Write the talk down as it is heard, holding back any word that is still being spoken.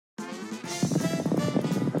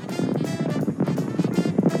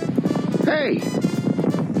Hey!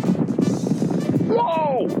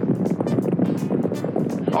 Whoa!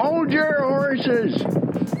 Hold your horses!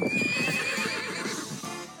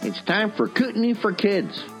 It's time for Kootenai for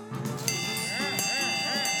Kids.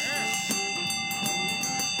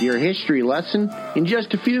 Your history lesson in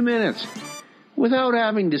just a few minutes without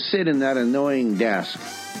having to sit in that annoying desk.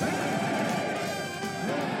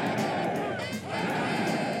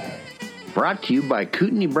 Brought to you by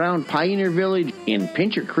Kootenai Brown Pioneer Village in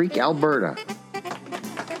Pincher Creek, Alberta.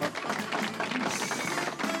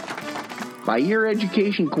 By your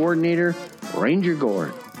education coordinator, Ranger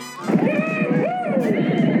Gord.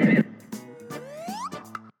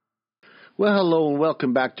 Well, hello and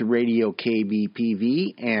welcome back to Radio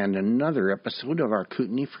KBPV and another episode of our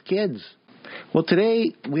Kootenai for Kids. Well,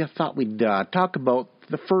 today we thought we'd talk about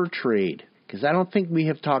the fur trade, because I don't think we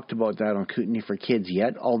have talked about that on Kootenai for Kids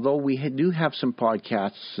yet, although we do have some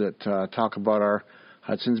podcasts that talk about our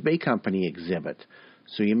Hudson's Bay Company exhibit.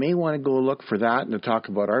 So you may want to go look for that and to talk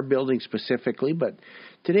about our building specifically, but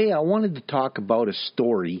today I wanted to talk about a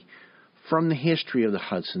story from the history of the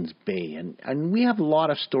Hudson's Bay. And we have a lot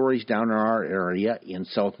of stories down in our area in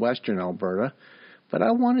southwestern Alberta, but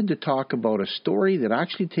I wanted to talk about a story that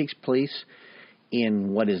actually takes place in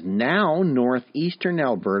what is now northeastern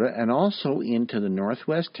Alberta and also into the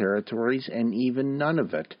Northwest Territories and even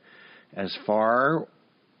Nunavut, as far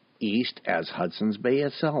east as Hudson's Bay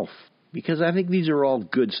itself. Because I think these are all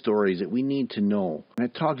good stories that we need to know. And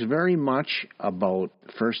it talks very much about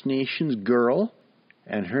First Nations girl,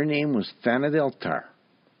 and her name was Thanadeltar.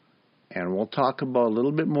 And we'll talk about a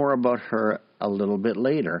little bit more about her a little bit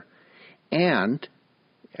later. And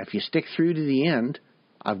if you stick through to the end,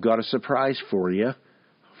 I've got a surprise for you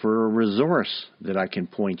for a resource that I can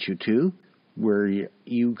point you to where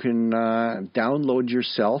you can download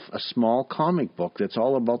yourself a small comic book that's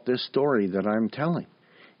all about this story that I'm telling.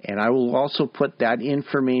 And I will also put that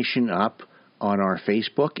information up on our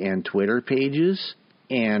Facebook and Twitter pages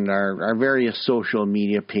and our various social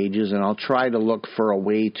media pages, and I'll try to look for a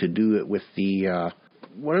way to do it with the...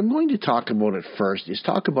 what I'm going to talk about at first is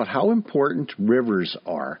talk about how important rivers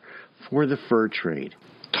are for the fur trade.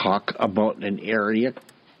 Talk about an area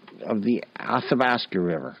of the Athabasca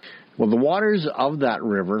River. Well, the waters of that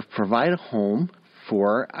river provide a home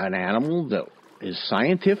for an animal that is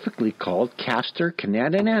scientifically called Castor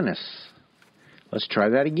canadensis. Let's try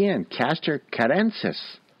that again. Castor canadensis.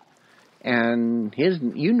 And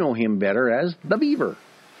you know him better as the beaver.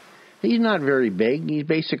 He's not very big. He's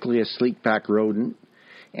basically a sleek-back rodent.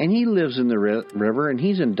 And he lives in the river, and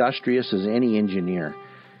he's industrious as any engineer.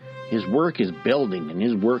 His work is building, and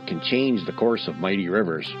his work can change the course of mighty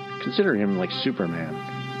rivers. Consider him like Superman.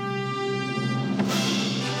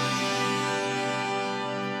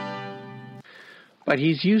 But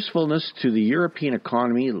his usefulness to the European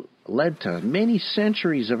economy led to many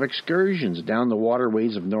centuries of excursions down the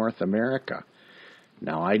waterways of North America.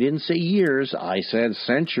 Now, I didn't say years, I said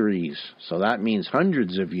centuries, so that means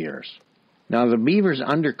hundreds of years. Now, the beaver's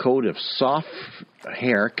undercoat of soft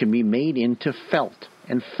hair can be made into felt,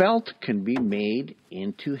 and felt can be made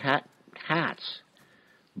into hats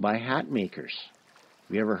by hat makers.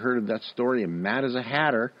 Have you ever heard of that story, a Mad as a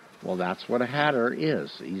Hatter? Well, that's what a hatter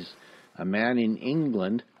is. He's a man in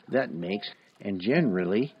England that makes, and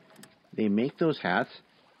generally, they make those hats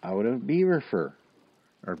out of beaver fur,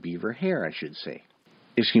 or beaver hair, I should say.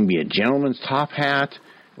 This can be a gentleman's top hat,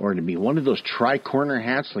 or to be one of those tri-corner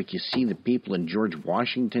hats like you see the people in George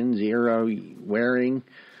Washington's era wearing,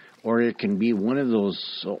 or it can be one of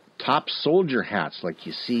those top soldier hats like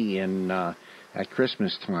you see in at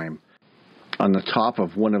Christmas time on the top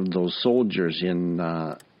of one of those soldiers in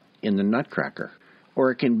the Nutcracker.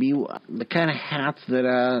 Or it can be the kind of hats that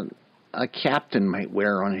a captain might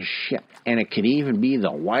wear on his ship. And it could even be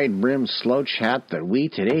the wide-brimmed slouch hat that we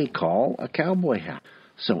today call a cowboy hat.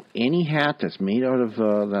 So any hat that's made out of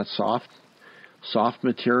that soft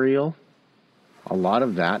material, a lot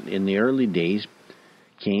of that in the early days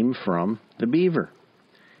came from the beaver.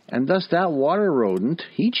 And thus that water rodent,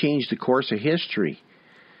 he changed the course of history.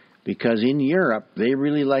 Because in Europe, they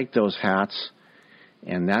really liked those hats.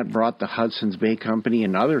 And that brought the Hudson's Bay Company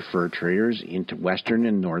and other fur traders into western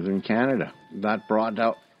and northern Canada. That brought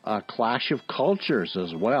out a clash of cultures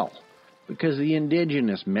as well, because the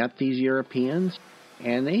indigenous met these Europeans,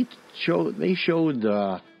 and they showed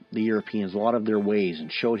the Europeans a lot of their ways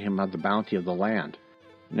and showed him the bounty of the land.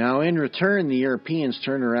 Now, in return, the Europeans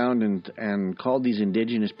turned around and called these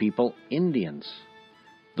indigenous people Indians,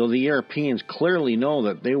 though the Europeans clearly know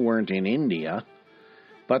that they weren't in India.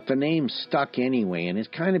 But the name stuck anyway, and it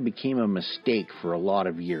kind of became a mistake for a lot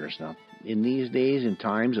of years. Now, in these days and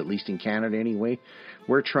times, at least in Canada anyway,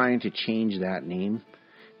 we're trying to change that name,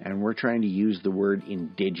 and we're trying to use the word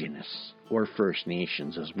Indigenous or First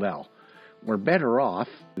Nations as well. We're better off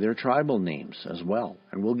their tribal names as well,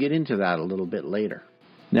 and we'll get into that a little bit later.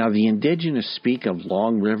 Now, the Indigenous speak of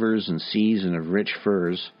long rivers and seas and of rich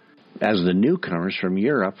furs. As the newcomers from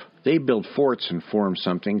Europe, they build forts and form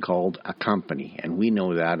something called a company, and we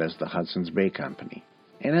know that as the Hudson's Bay Company.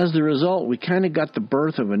 And as the result, we kind of got the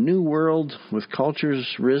birth of a new world with cultures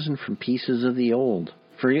risen from pieces of the old.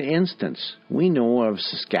 For instance, we know of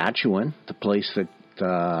Saskatchewan, the place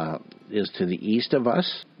that is to the east of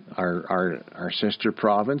us, our sister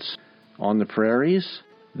province on the prairies.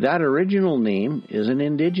 That original name is an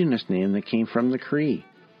Indigenous name that came from the Cree.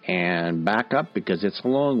 And back up because it's a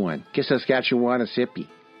long one. Kisaskatchewanasipi.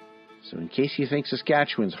 So in case you think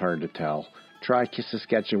Saskatchewan's hard to tell, try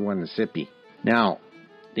Kisaskatchewanasipi. Now,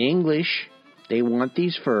 the English, they want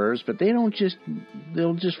these furs, but they'll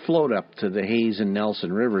just float up to the Hayes and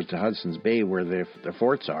Nelson rivers to Hudson's Bay where the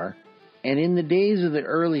forts are. And in the days of the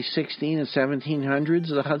early 16 and 1700s,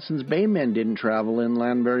 the Hudson's Bay men didn't travel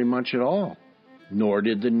inland very much at all. Nor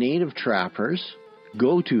did the native trappers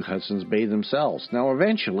go to Hudson's Bay themselves. Now,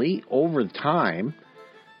 eventually, over time,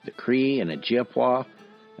 the Cree and Ojibwa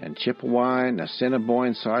and Chipewyan,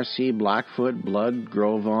 Assiniboine, Sarcee, Blackfoot, Blood,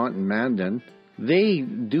 Gros Ventre, and Mandan, they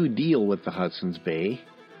do deal with the Hudson's Bay.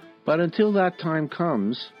 But until that time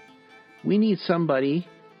comes, we need somebody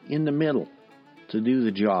in the middle to do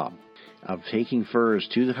the job of taking furs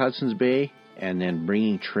to the Hudson's Bay and then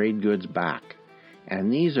bringing trade goods back.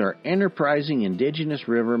 And these are enterprising Indigenous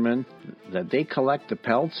rivermen that they collect the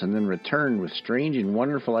pelts and then return with strange and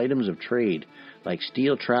wonderful items of trade, like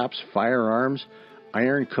steel traps, firearms,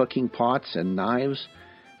 iron cooking pots and knives,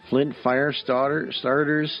 flint fire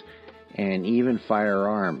starters, and even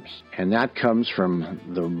firearms. And that comes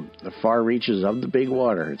from the far reaches of the Big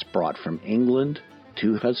Water. It's brought from England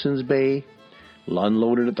to Hudson's Bay,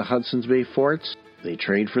 unloaded at the Hudson's Bay forts. They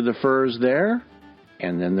trade for the furs there,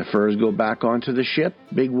 and then the furs go back onto the ship.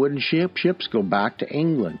 Big wooden ships go back to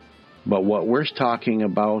England. But what we're talking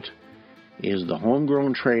about is the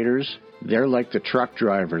homegrown traders. They're like the truck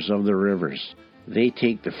drivers of the rivers. They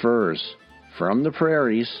take the furs from the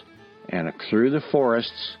prairies and through the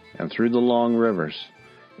forests and through the long rivers.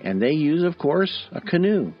 And they use, of course, a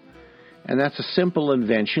canoe. And that's a simple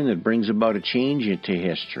invention that brings about a change into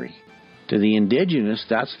history. To the Indigenous,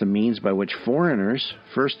 that's the means by which foreigners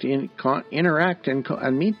first interact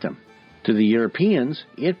and meet them. To the Europeans,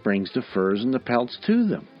 it brings the furs and the pelts to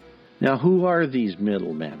them. Now, who are these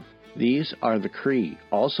middlemen? These are the Cree,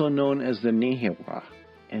 also known as the Nehiwa.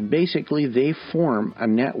 And basically, they form a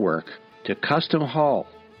network to custom haul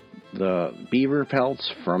the beaver pelts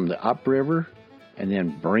from the upriver and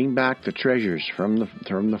then bring back the treasures from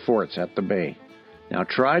the forts at the bay. Now,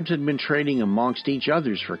 tribes had been trading amongst each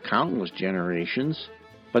other for countless generations,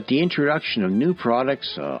 but the introduction of new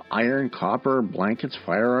products, iron, copper, blankets,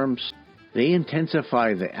 firearms, they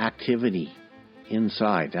intensify the activity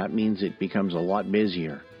inside. That means it becomes a lot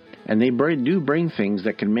busier. And they do bring things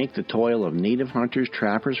that can make the toil of native hunters,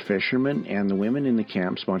 trappers, fishermen, and the women in the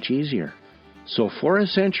camps much easier. So for a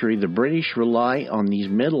century, the British rely on these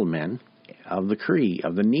middlemen of the Cree,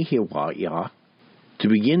 of the Nehiwa, to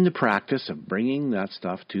begin the practice of bringing that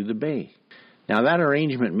stuff to the bay. Now, that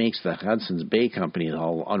arrangement makes the Hudson's Bay Company,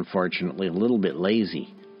 unfortunately, a little bit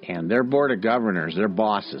lazy. And their board of governors, their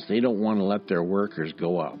bosses, they don't want to let their workers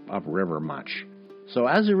go upriver much. So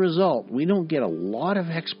as a result, we don't get a lot of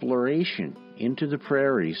exploration into the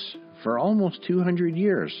prairies for almost 200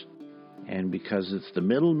 years. And because it's the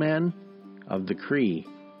middlemen of the Cree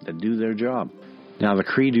that do their job. Now, the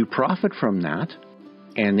Cree do profit from that,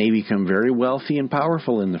 and they become very wealthy and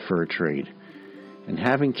powerful in the fur trade. And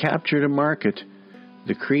having captured a market,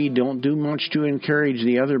 the Cree don't do much to encourage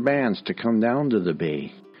the other bands to come down to the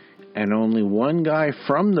bay. And only one guy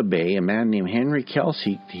from the bay, a man named Henry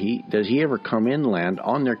Kelsey, does he ever come inland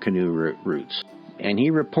on their canoe routes. And he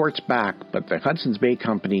reports back, but the Hudson's Bay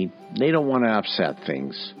Company, they don't want to upset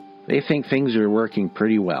things. They think things are working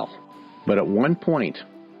pretty well. But at one point,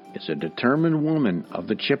 it's a determined woman of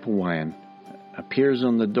the Chipewyan appears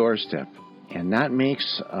on the doorstep. And that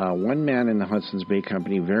makes one man in the Hudson's Bay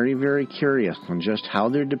Company very, very curious on just how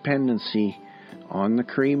their dependency on the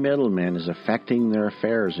Cree middlemen is affecting their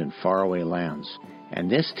affairs in faraway lands.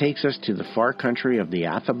 And this takes us to the far country of the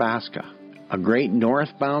Athabasca, a great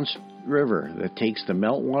northbound river that takes the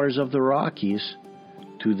meltwaters of the Rockies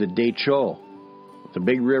to the Deschutes, the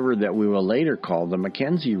big river that we will later call the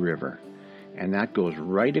Mackenzie River. And that goes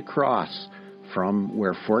right across from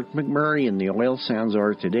where Fort McMurray and the oil sands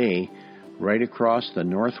are today, right across the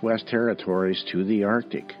Northwest Territories to the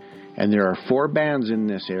Arctic. And there are 4 bands in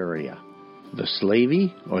this area: the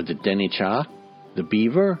Slavey, or the Denicha, the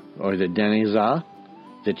Beaver, or the Deniza,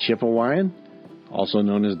 the Chipewyan, also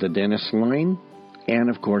known as the Denisline, and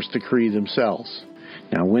of course the Cree themselves.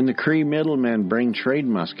 Now, when the Cree middlemen bring trade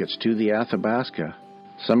muskets to the Athabasca,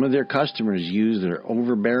 some of their customers use their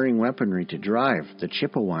overbearing weaponry to drive the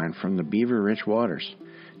Chipewyan from the beaver-rich waters.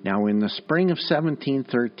 Now, in the spring of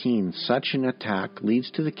 1713, such an attack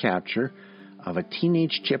leads to the capture of a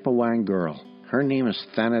teenage Chipewyan girl. Her name is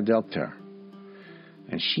Thanadelter,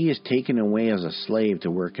 and she is taken away as a slave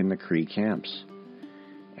to work in the Cree camps.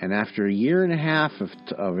 And after a year and a half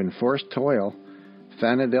of enforced toil,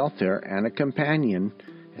 Thanadelter and a companion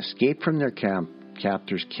escape from their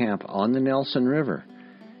captor's camp on the Nelson River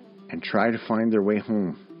and try to find their way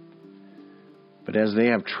home. But as they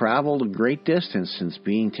have traveled a great distance since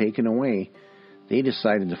being taken away, they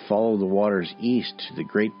decided to follow the waters east to the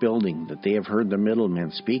great building that they have heard the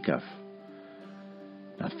middlemen speak of.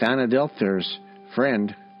 Now, Thanadelter's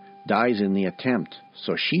friend dies in the attempt,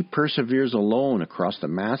 so she perseveres alone across the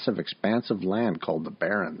massive expanse of land called the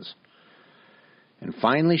Barrens. And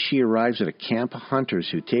finally she arrives at a camp of hunters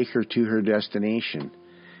who take her to her destination,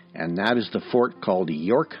 and that is the fort called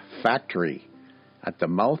York Factory at the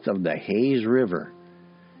mouth of the Hayes River.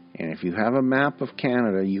 And if you have a map of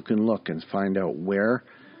Canada, you can look and find out where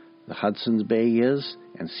the Hudson's Bay is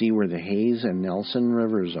and see where the Hayes and Nelson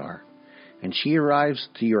Rivers are. And she arrives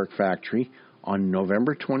to York Factory on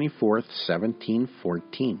November 24th,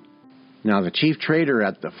 1714. Now, the chief trader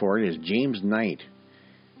at the fort is James Knight,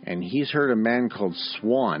 and he's heard a man called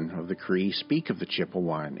Swan of the Cree speak of the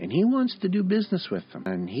Chipewyan, and he wants to do business with them.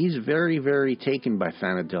 And he's very, very taken by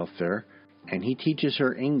Thanadelter, and he teaches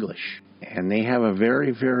her English. And they have a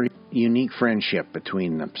very, very unique friendship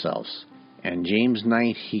between themselves. And James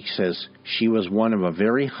Knight, he says, she was one of a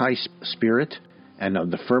very high spirit and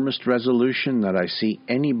of the firmest resolution that I see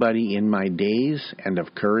anybody in my days, and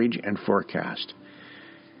of courage and forecast.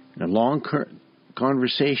 And long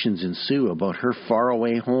conversations ensue about her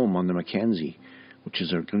faraway home on the Mackenzie, which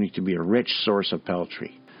is going to be a rich source of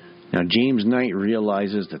peltry. Now, James Knight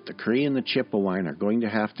realizes that the Cree and the Chipewyan are going to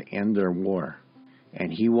have to end their war,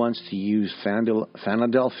 and he wants to use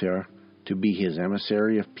Thanadelter to be his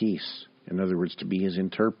emissary of peace, in other words, to be his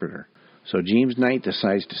interpreter. So James Knight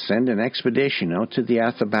decides to send an expedition out to the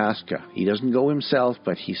Athabasca. He doesn't go himself,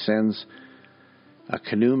 but he sends a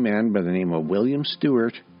canoe man by the name of William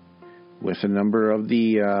Stewart with a number of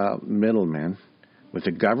the middlemen, with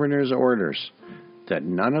the governor's orders that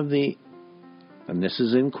none of the, and this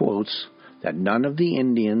is in quotes, that none of the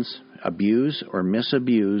Indians abuse or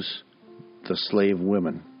misabuse the slave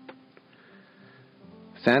women.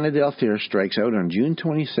 Thanadelter strikes out on June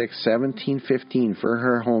 26, 1715 for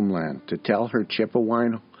her homeland to tell her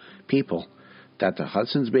Chipewyan people that the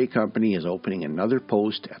Hudson's Bay Company is opening another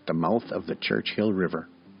post at the mouth of the Churchill River.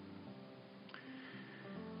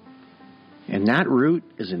 And that route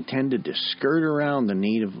is intended to skirt around the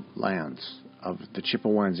native lands of the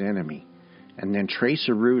Chipewyan's enemy and then trace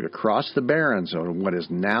a route across the Barrens or what is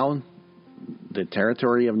now the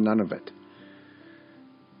territory of Nunavut,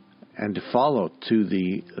 and to follow to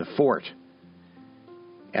the fort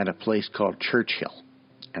at a place called Churchill,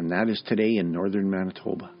 and that is today in northern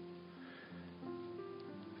Manitoba.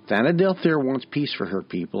 Thanadelter wants peace for her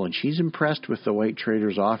people, and she's impressed with the white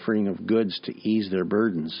traders' offering of goods to ease their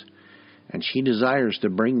burdens, and she desires to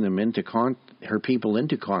bring them her people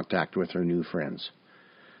into contact with her new friends.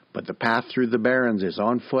 But the path through the Barrens is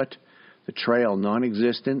on foot, the trail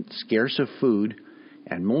non-existent, scarce of food,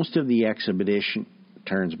 and most of the expedition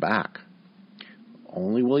turns back.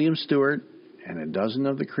 Only William Stewart and a dozen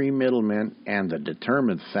of the Cree middlemen and the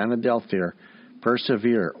determined Thanadelter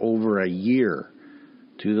persevere over a year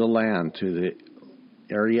to the land, to the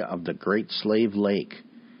area of the Great Slave Lake,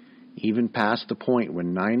 even past the point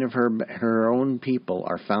when 9 of her own people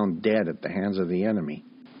are found dead at the hands of the enemy.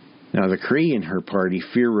 Now, the Cree and her party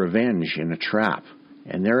fear revenge in a trap,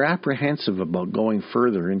 and they're apprehensive about going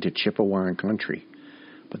further into Chipewyan country.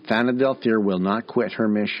 But Thanadelter will not quit her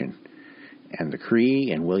mission, and the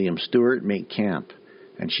Cree and William Stewart make camp,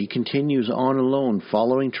 and she continues on alone,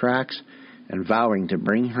 following tracks and vowing to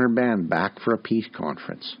bring her band back for a peace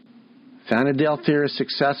conference. Thanadelter is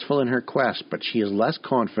successful in her quest, but she is less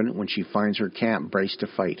confident when she finds her camp braced to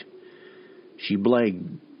fight. She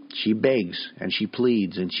begs, and she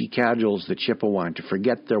pleads, and she cajoles the Chipewyan to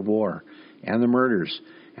forget their war and the murders,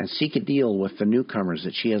 and seek a deal with the newcomers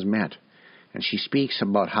that she has met. And she speaks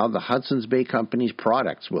about how the Hudson's Bay Company's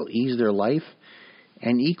products will ease their life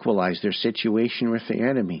and equalized their situation with the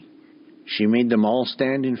enemy. She made them all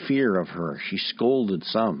stand in fear of her. She scolded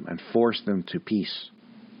some and forced them to peace.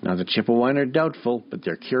 Now the Chipewyan are doubtful, but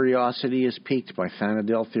their curiosity is piqued by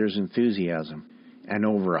Thanadelthir's enthusiasm, and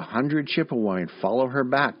over 100 Chipewyan follow her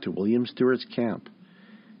back to William Stewart's camp,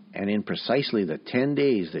 and in precisely the 10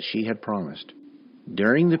 days that she had promised.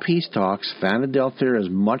 During the peace talks, Thanadelthir is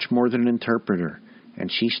much more than an interpreter,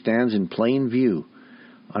 and she stands in plain view.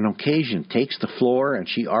 On occasion, takes the floor, and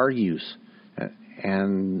she argues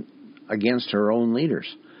and against her own leaders.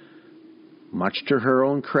 Much to her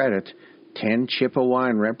own credit, 10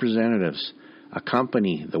 Chipewyan representatives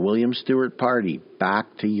accompany the William Stewart party back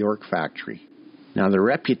to York Factory. Now, the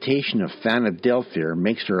reputation of Thanadelthir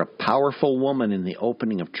makes her a powerful woman in the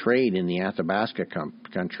opening of trade in the Athabasca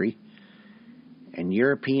country, and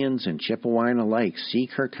Europeans and Chipewyan alike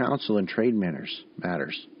seek her counsel in trade matters.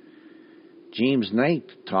 James Knight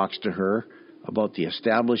talks to her about the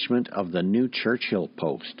establishment of the new Churchill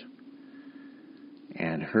post,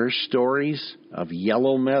 and her stories of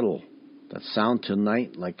yellow metal that sound to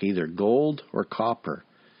Knight like either gold or copper.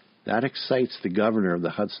 That excites the governor of the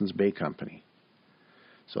Hudson's Bay Company.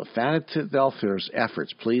 So Thanadelthir's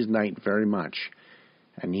efforts pleased Knight very much,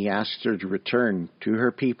 and he asked her to return to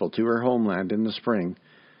her people, to her homeland in the spring,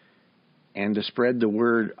 and to spread the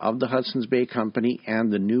word of the Hudson's Bay Company and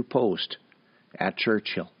the new post at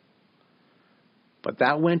Churchill. But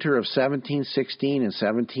that winter of 1716 and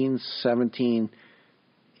 1717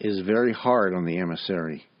 is very hard on the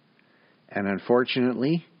emissary. And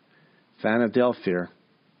unfortunately, Thanadelthir,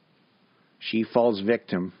 she falls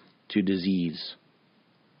victim to disease.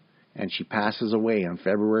 And she passes away on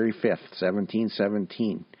February 5th,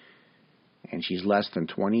 1717. And she's less than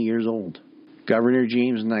 20 years old. Governor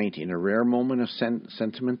James Knight, in a rare moment of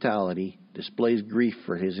sentimentality, displays grief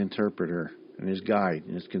for his interpreter and his guide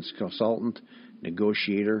and his consultant,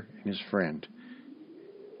 negotiator, and his friend.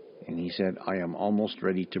 And he said, "I am almost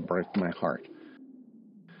ready to break my heart."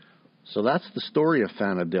 So that's the story of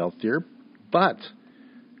Thanadelthir. But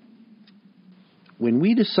when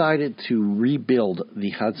we decided to rebuild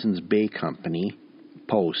the Hudson's Bay Company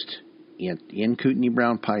post in Kootenai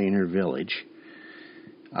Brown Pioneer Village,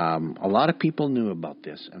 a lot of people knew about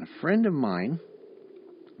this. And a friend of mine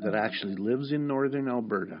that actually lives in northern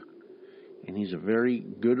Alberta, and he's a very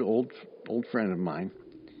good old friend of mine,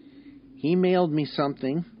 he mailed me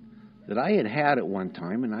something that I had at one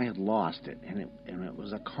time, and I had lost it. And it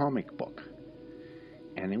was a comic book.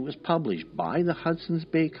 And it was published by the Hudson's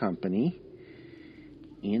Bay Company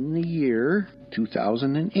in the year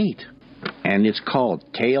 2008. And it's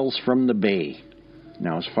called Tales from the Bay.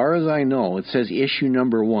 Now, as far as I know, it says issue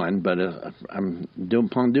number 1, but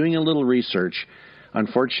upon doing a little research,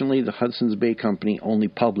 unfortunately, the Hudson's Bay Company only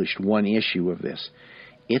published one issue of this.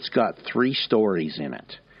 It's got 3 stories in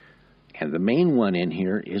it. And the main one in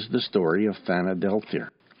here is the story of Thanadelthir.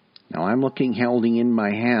 Now, I'm holding in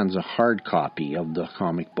my hands a hard copy of the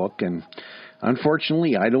comic book, and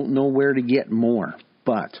unfortunately, I don't know where to get more.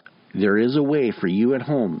 But there is a way for you at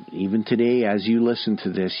home, even today as you listen to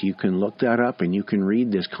this, you can look that up and you can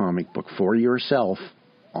read this comic book for yourself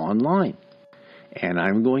online. And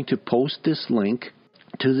I'm going to post this link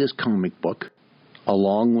to this comic book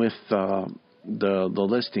along with the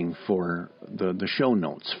listing for the show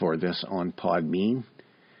notes for this on Podbean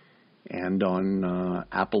and on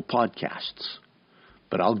Apple Podcasts.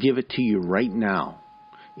 But I'll give it to you right now.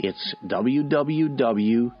 It's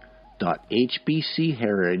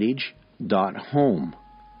www.hbcheritage.home.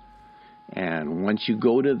 And once you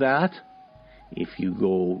go to that,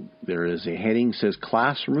 there is a heading that says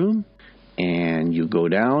Classroom, and you go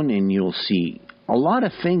down and you'll see a lot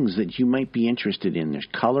of things that you might be interested in. There's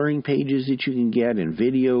coloring pages that you can get, and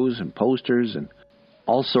videos and posters and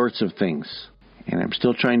all sorts of things. And I'm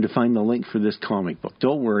still trying to find the link for this comic book.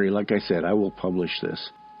 Don't worry, like I said, I will publish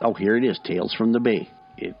this. Oh, here it is, Tales from the Bay.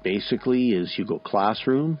 It basically is you go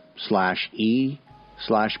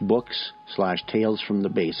classroom/e/books/Tales from the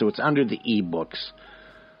Bay. So it's under the ebooks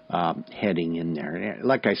heading in there.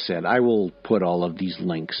 Like I said, I will put all of these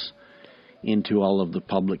links into all of the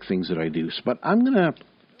public things that I do. But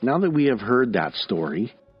now that we have heard that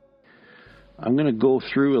story, I'm going to go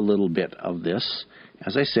through a little bit of this.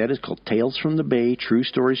 As I said, it's called Tales from the Bay, True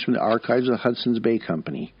Stories from the Archives of the Hudson's Bay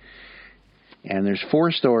Company. And there's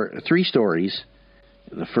 3 stories.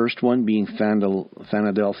 The first one being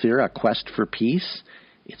Thanadelthir, A Quest for Peace.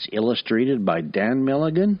 It's illustrated by Dan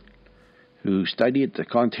Milligan, who studied at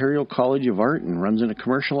the Ontario College of Art and runs a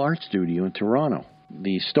commercial art studio in Toronto.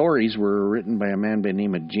 The stories were written by a man by the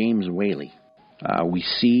name of James Whaley. We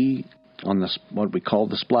see on what we call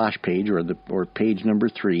the splash page, or page number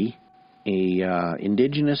 3, a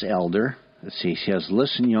indigenous elder. He says,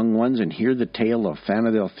 "Listen, young ones, and hear the tale of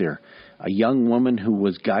Fanadilthir, a young woman who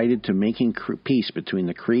was guided to making peace between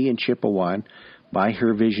the Cree and Chippewa by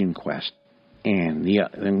her vision quest." And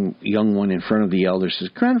the young one in front of the elder says,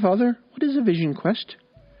 "Grandfather, what is a vision quest?"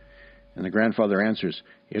 And the grandfather answers,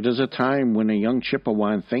 "It is a time when a young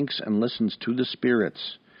Chippewan thinks and listens to the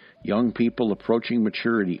spirits. Young people approaching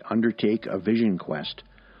maturity undertake a vision quest,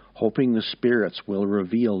 hoping the spirits will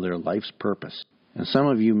reveal their life's purpose." And some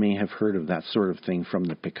of you may have heard of that sort of thing from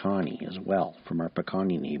the Piikani as well, from our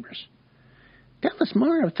Piikani neighbors. Tell us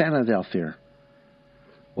more of Fanadilthir.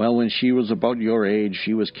 Well, when she was about your age,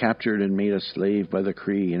 she was captured and made a slave by the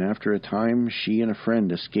Cree, and after a time, she and a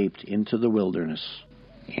friend escaped into the wilderness.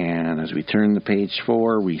 And as we turn to page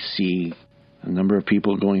 4, we see a number of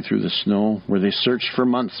people going through the snow, where they searched for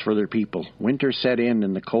months for their people. Winter set in,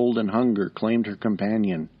 and the cold and hunger claimed her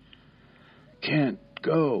companion. "Can't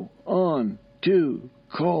go on, too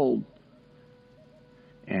cold."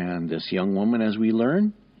 And this young woman, as we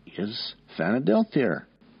learn, is Fanadilthir.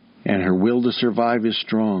 And her will to survive is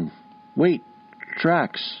strong. Wait,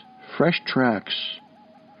 tracks, fresh tracks.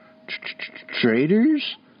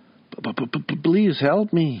 Traders? Please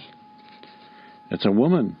help me. It's a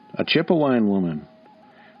woman, a Chippewan woman.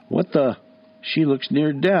 What the? She looks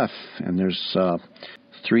near death. And there's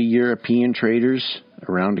 3 European traders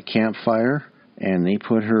around a campfire, and they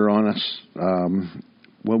put her on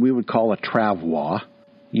what we would call a travois.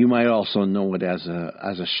 You might also know it as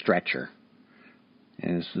a stretcher.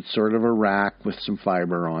 And it's sort of a rack with some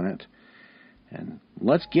fiber on it. And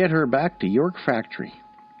let's get her back to York Factory.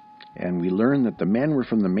 And we learn that the men were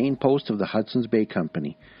from the main post of the Hudson's Bay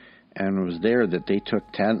Company, and it was there that they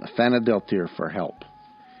took Fanadilthir for help.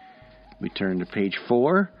 We turn to page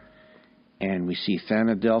 4, and we see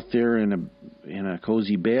Fanadilthir in a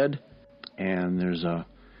cozy bed, and there's a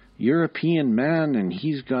European man, and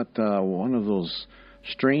he's got one of those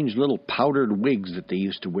strange little powdered wigs that they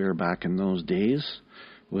used to wear back in those days,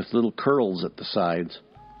 with little curls at the sides.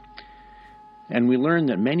 And we learn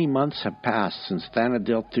that many months have passed since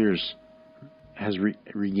Fanadilthir has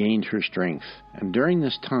regained her strength. And during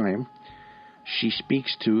this time, she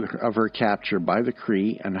speaks of her capture by the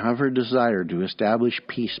Cree and of her desire to establish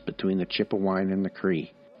peace between the Chippewan and the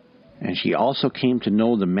Cree. And she also came to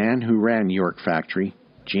know the man who ran York Factory,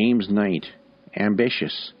 James Knight,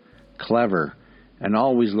 ambitious, clever, and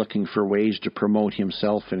always looking for ways to promote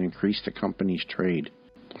himself and increase the company's trade.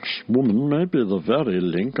 "This woman may be the very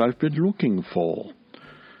link I've been looking for.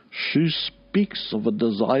 She speaks of a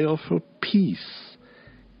desire for peace.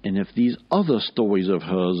 And if these other stories of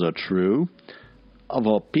hers are true, of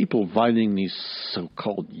our people finding these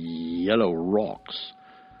so-called yellow rocks,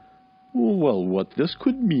 well, what this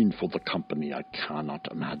could mean for the company, I cannot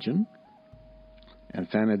imagine." And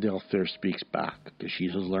Fanadilthir speaks back, because she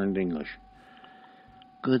has learned English.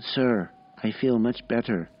 "Good sir, I feel much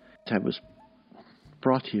better. I was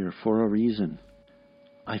brought here for a reason.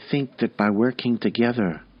 I think that by working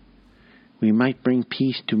together, we might bring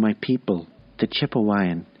peace to my people, the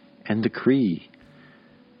Chippewan and the Cree."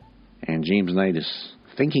 And James Knight is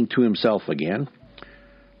thinking to himself again,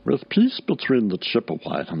 "With peace between the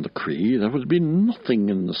Chippewa and the Cree, there would be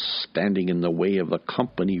nothing standing in the way of a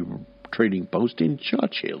company trading post in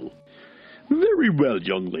Churchill. Very well,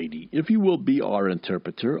 young lady. If you will be our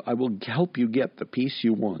interpreter, I will help you get the peace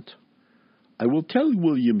you want. I will tell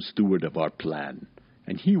William Stewart of our plan,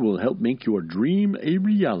 and he will help make your dream a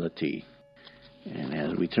reality." And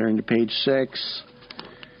as we turn to page 6,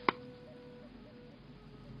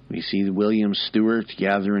 we see William Stewart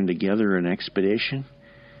gathering together an expedition.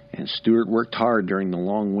 And Stewart worked hard during the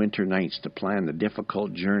long winter nights to plan the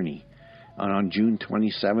difficult journey. And on June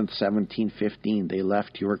 27, 1715, they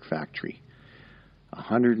left York Factory.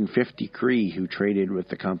 150 Cree who traded with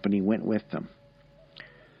the company went with them.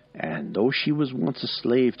 And though she was once a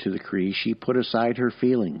slave to the Cree, she put aside her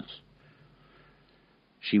feelings.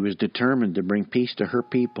 She was determined to bring peace to her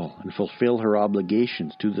people and fulfill her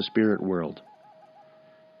obligations to the spirit world.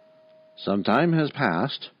 Some time has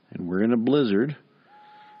passed, and we're in a blizzard.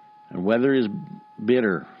 The weather is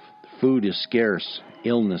bitter, food is scarce,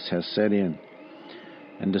 illness has set in.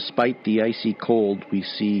 And despite the icy cold, we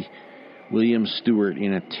see William Stewart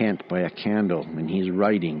in a tent by a candle, and he's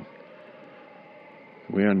writing.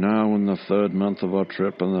 "We are now in the 3rd month of our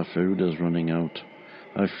trip, and the food is running out.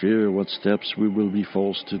 I fear what steps we will be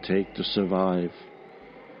forced to take to survive."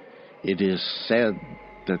 It is said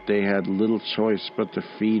that they had little choice but to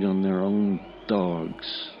feed on their own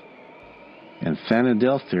dogs. And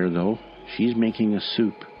Fanadilthir, though, she's making a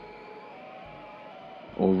soup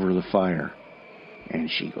over the fire. And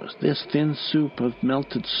she goes, "This thin soup of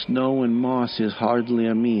melted snow and moss is hardly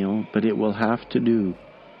a meal, but it will have to do."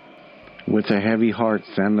 With a heavy heart,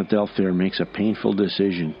 Thanadelthir makes a painful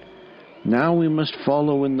decision. Now we must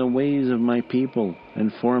follow in the ways of my people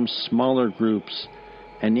and form smaller groups,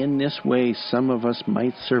 and in this way some of us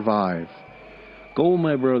might survive. Go,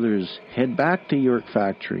 my brothers, head back to York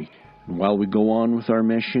Factory, while we go on with our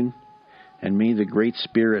mission, and may the Great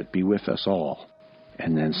Spirit be with us all.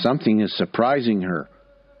 And then something is surprising her.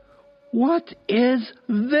 What is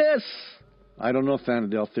this? I don't know,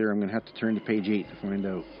 Thanadelthir. I'm going to have to turn to page 8 to find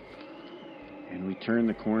out. And we turn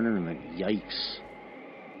the corner and yikes.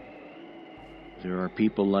 There are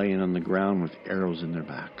people lying on the ground with arrows in their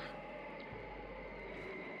back.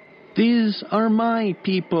 These are my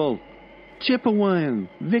people, Chipewyan,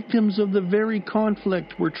 victims of the very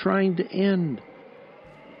conflict we're trying to end.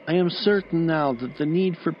 I am certain now that the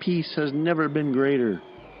need for peace has never been greater.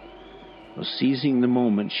 Well, seizing the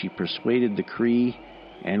moment, she persuaded the Cree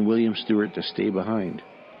and William Stewart to stay behind.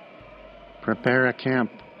 Prepare a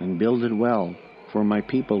camp and build it well, for my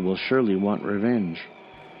people will surely want revenge.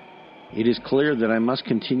 It is clear that I must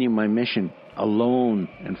continue my mission alone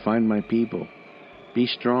and find my people. Be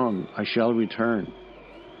strong, I shall return.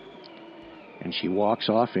 And she walks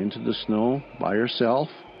off into the snow by herself,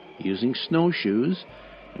 using snowshoes,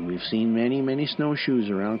 and we've seen many, many snowshoes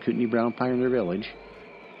around Kootenai Brown Pioneer Village.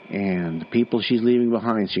 And the people she's leaving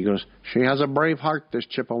behind, she goes, "She has a brave heart, this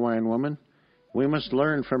Chipewyan woman. We must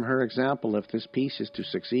learn from her example if this peace is to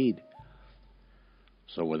succeed."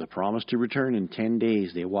 So with a promise to return in 10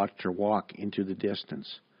 days, they watched her walk into the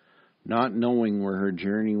distance, not knowing where her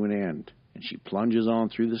journey would end. And she plunges on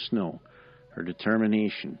through the snow. Her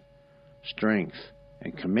determination, strength,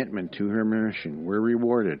 and commitment to her mission were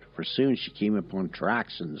rewarded, for soon she came upon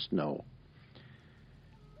tracks in the snow.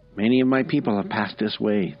 "Many of my people have passed this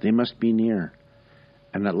way. They must be near.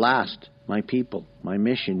 And at last, my people, my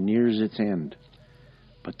mission nears its end.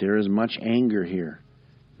 But there is much anger here.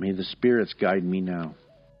 May the spirits guide me now."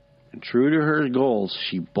 And true to her goals,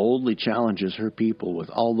 she boldly challenges her people with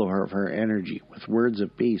all of her energy, with words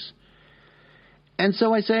of peace. "And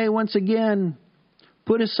so I say once again,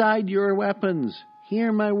 put aside your weapons.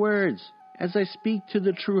 Hear my words as I speak to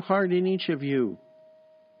the true heart in each of you."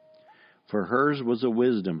 For hers was a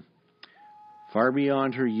wisdom far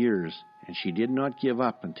beyond her years, and she did not give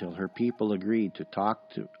up until her people agreed to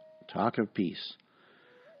talk of peace.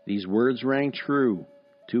 These words rang true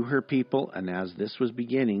to her people, and as this was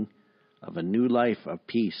beginning of a new life of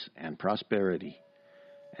peace and prosperity.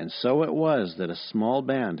 And so it was that a small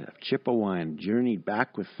band of Chipewyan journeyed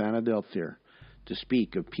back with Thanadelthir to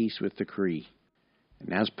speak of peace with the Cree.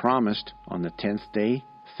 And as promised, on the 10th day,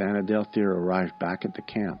 Thanadelthir arrived back at the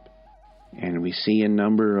camp. And we see a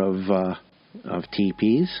number of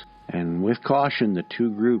teepees, and with caution, the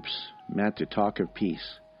two groups met to talk of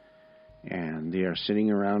peace. And they are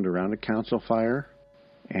sitting around a council fire,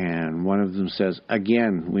 and one of them says,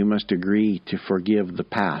 "Again, we must agree to forgive the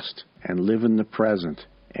past and live in the present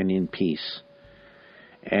and in peace."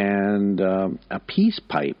 And a peace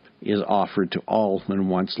pipe is offered to all when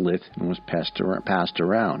once lit and was passed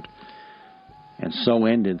around. And so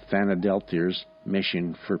ended Thanadelthir's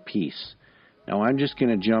mission for peace. Now I'm just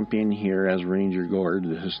going to jump in here as Ranger Gord,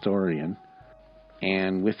 the historian,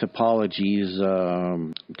 and with apologies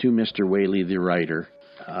to Mr. Whaley, the writer.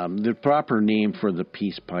 The proper name for the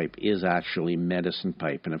peace pipe is actually medicine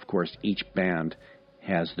pipe, and of course each band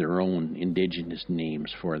has their own indigenous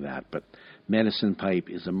names for that, but medicine pipe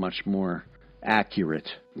is a much more accurate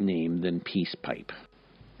name than peace pipe.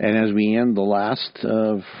 And as we end the last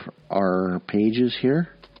of our pages here,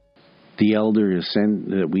 the elder is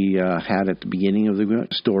that we had at the beginning of the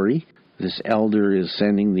story. This elder is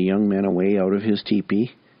sending the young men away out of his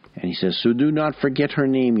teepee, and he says, "So do not forget her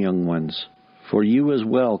name, young ones, for you as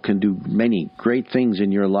well can do many great things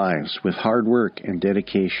in your lives with hard work and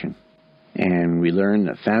dedication." And we learn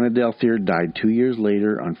that Thanadelthir died 2 years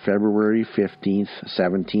later on February 15th,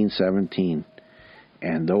 1717.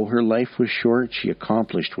 And though her life was short, she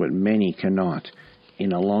accomplished what many cannot.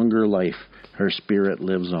 In a longer life, her spirit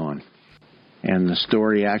lives on. And the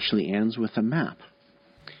story actually ends with a map.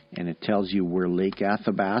 And it tells you where Lake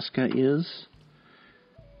Athabasca is.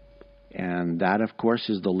 And that, of course,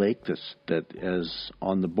 is the lake that is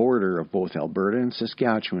on the border of both Alberta and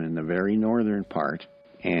Saskatchewan in the very northern part.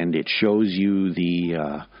 And it shows you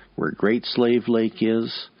where Great Slave Lake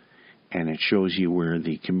is, and it shows you where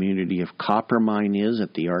the community of Coppermine is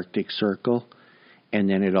at the Arctic Circle, and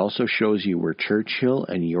then it also shows you where Churchill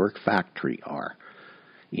and York Factory are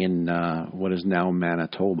in what is now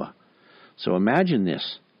Manitoba. So imagine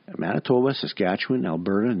this. Manitoba, Saskatchewan,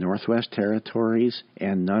 Alberta, Northwest Territories,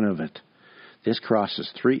 and Nunavut. This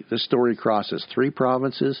story crosses 3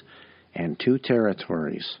 provinces and 2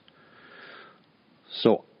 territories.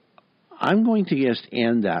 So I'm going to just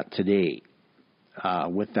end that today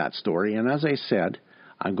with that story. And as I said,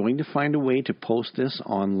 I'm going to find a way to post this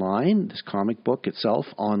online, this comic book itself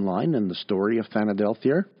online, and the story of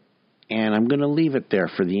Thanadelthir. And I'm going to leave it there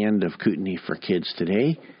for the end of Kootenai for Kids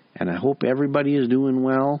today. And I hope everybody is doing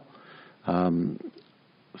well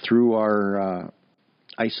through our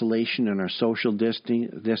isolation and our social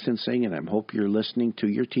distancing. And I hope you're listening to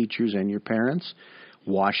your teachers and your parents,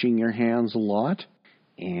 washing your hands a lot.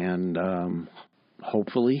 And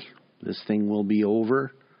hopefully this thing will be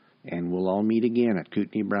over and we'll all meet again at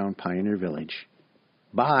Kootenai Brown Pioneer Village.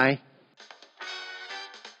 Bye.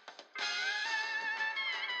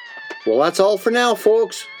 Well, that's all for now,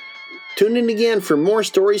 folks. Tune in again for more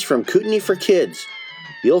stories from Kootenai for Kids.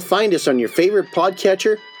 You'll find us on your favorite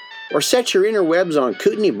podcatcher or set your interwebs on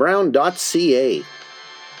kootenaibrown.ca.